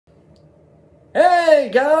Hey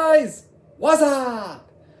guys! What's up?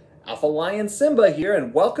 Alpha Lion Simba here,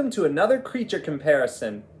 and welcome to another creature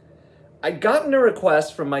comparison. I'd gotten a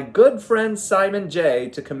request from my good friend Simon J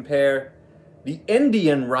to compare the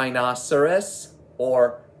Indian rhinoceros,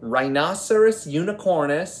 or Rhinoceros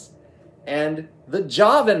unicornis, and the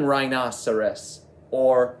Javan rhinoceros,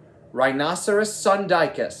 or Rhinoceros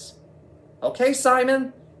sundicus. Okay,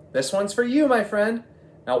 Simon, this one's for you, my friend.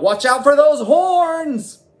 Now watch out for those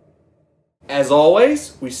horns! As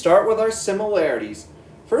always, we start with our similarities.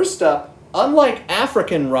 First up, unlike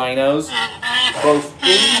African rhinos, both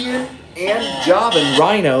Indian and Javan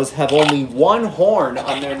rhinos have only one horn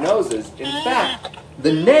on their noses. In fact,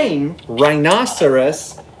 the name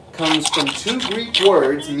rhinoceros comes from two Greek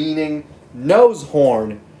words meaning nose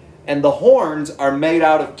horn, and the horns are made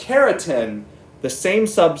out of keratin, the same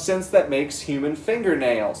substance that makes human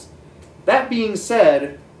fingernails. That being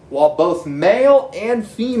said, while both male and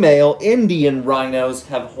female Indian rhinos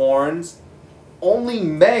have horns, only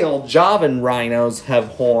male Javan rhinos have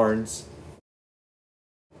horns.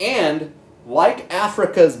 And, like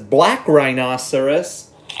Africa's black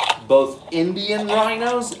rhinoceros, both Indian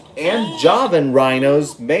rhinos and Javan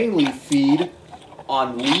rhinos mainly feed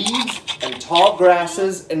on leaves and tall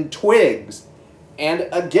grasses and twigs. And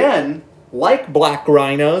again, like black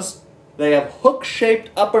rhinos, they have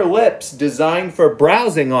hook-shaped upper lips designed for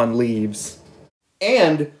browsing on leaves.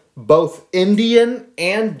 And both Indian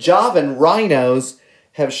and Javan rhinos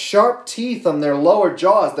have sharp teeth on their lower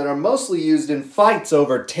jaws that are mostly used in fights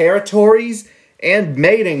over territories and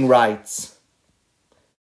mating rights.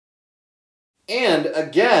 And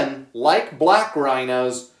again, like black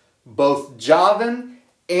rhinos, both Javan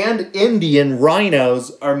and Indian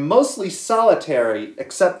rhinos are mostly solitary,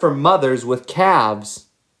 except for mothers with calves.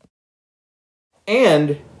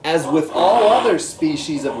 And, as with all other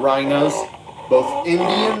species of rhinos, both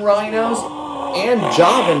Indian rhinos and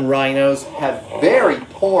Javan rhinos have very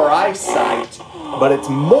poor eyesight, but it's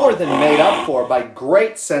more than made up for by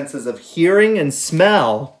great senses of hearing and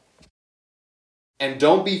smell. And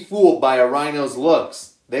don't be fooled by a rhino's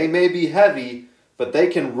looks. They may be heavy, but they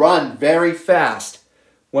can run very fast.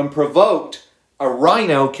 When provoked, a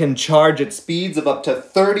rhino can charge at speeds of up to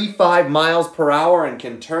 35 miles per hour and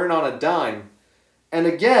can turn on a dime. And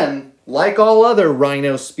again, like all other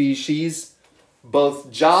rhino species, both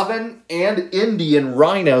Javan and Indian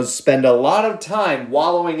rhinos spend a lot of time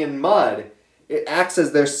wallowing in mud. It acts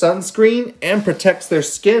as their sunscreen and protects their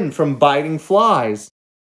skin from biting flies.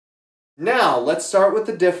 Now, let's start with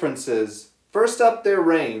the differences. First up, their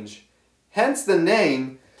range. Hence the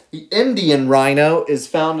name, the Indian rhino is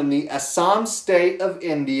found in the Assam state of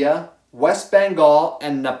India, West Bengal,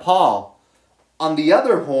 and Nepal. On the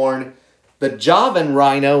other horn, the Javan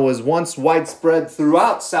rhino was once widespread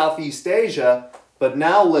throughout Southeast Asia, but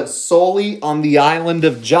now lives solely on the island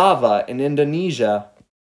of Java in Indonesia.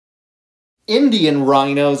 Indian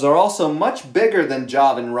rhinos are also much bigger than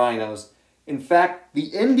Javan rhinos. In fact, the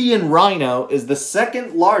Indian rhino is the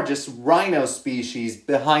second largest rhino species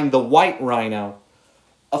behind the white rhino.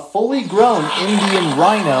 A fully grown Indian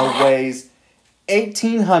rhino weighs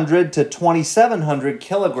 1,800 to 2,700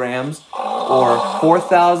 kilograms, or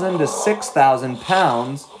 4,000 to 6,000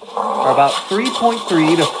 pounds, or about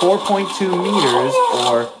 3.3 to 4.2 meters,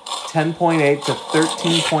 or 10.8 to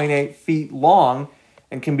 13.8 feet long,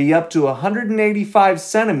 and can be up to 185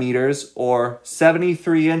 centimeters, or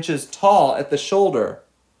 73 inches tall at the shoulder.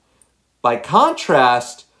 By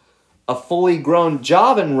contrast, a fully grown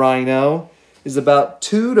Javan rhino is about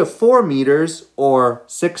 2 to 4 meters, or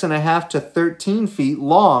 6.5 to 13 feet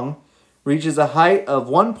long, reaches a height of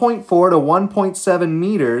 1.4 to 1.7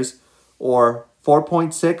 meters, or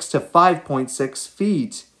 4.6 to 5.6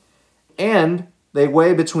 feet, and they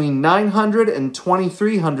weigh between 900 and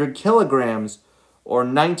 2,300 kilograms, or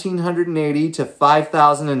 1,980 to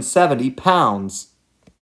 5,070 pounds.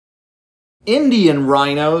 Indian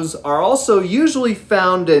rhinos are also usually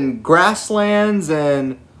found in grasslands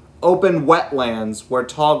and open wetlands where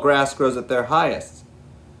tall grass grows at their highest.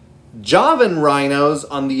 Javan rhinos,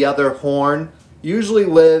 on the other horn, usually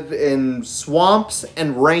live in swamps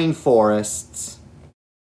and rainforests.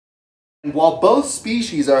 And while both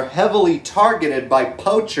species are heavily targeted by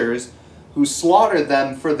poachers who slaughter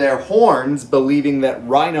them for their horns, believing that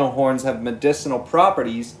rhino horns have medicinal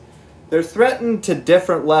properties, they're threatened to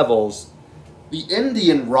different levels. The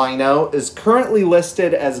Indian rhino is currently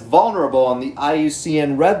listed as vulnerable on the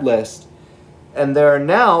IUCN Red List, and there are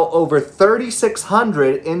now over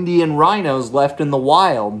 3,600 Indian rhinos left in the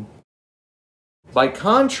wild. By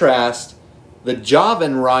contrast, the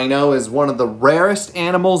Javan rhino is one of the rarest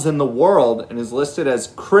animals in the world and is listed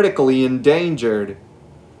as critically endangered.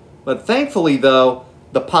 But thankfully, though,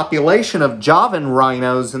 the population of Javan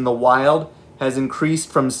rhinos in the wild has increased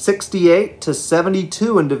from 68 to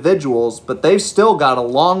 72 individuals, but they've still got a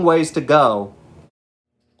long ways to go.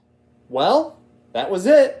 Well, that was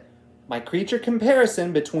it. My creature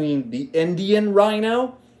comparison between the Indian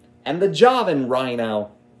rhino and the Javan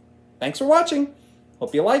rhino. Thanks for watching.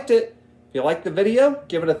 Hope you liked it. If you liked the video,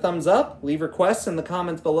 give it a thumbs up. Leave requests in the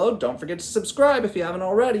comments below. Don't forget to subscribe if you haven't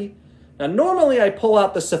already. Now, normally I pull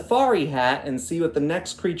out the safari hat and see what the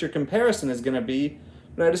next creature comparison is going to be,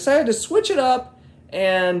 but I decided to switch it up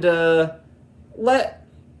and let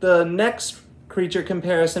the next creature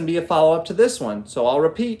comparison be a follow-up to this one. So I'll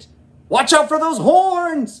repeat. Watch out for those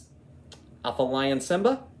horns! Alpha Lion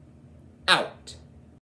Simba, out.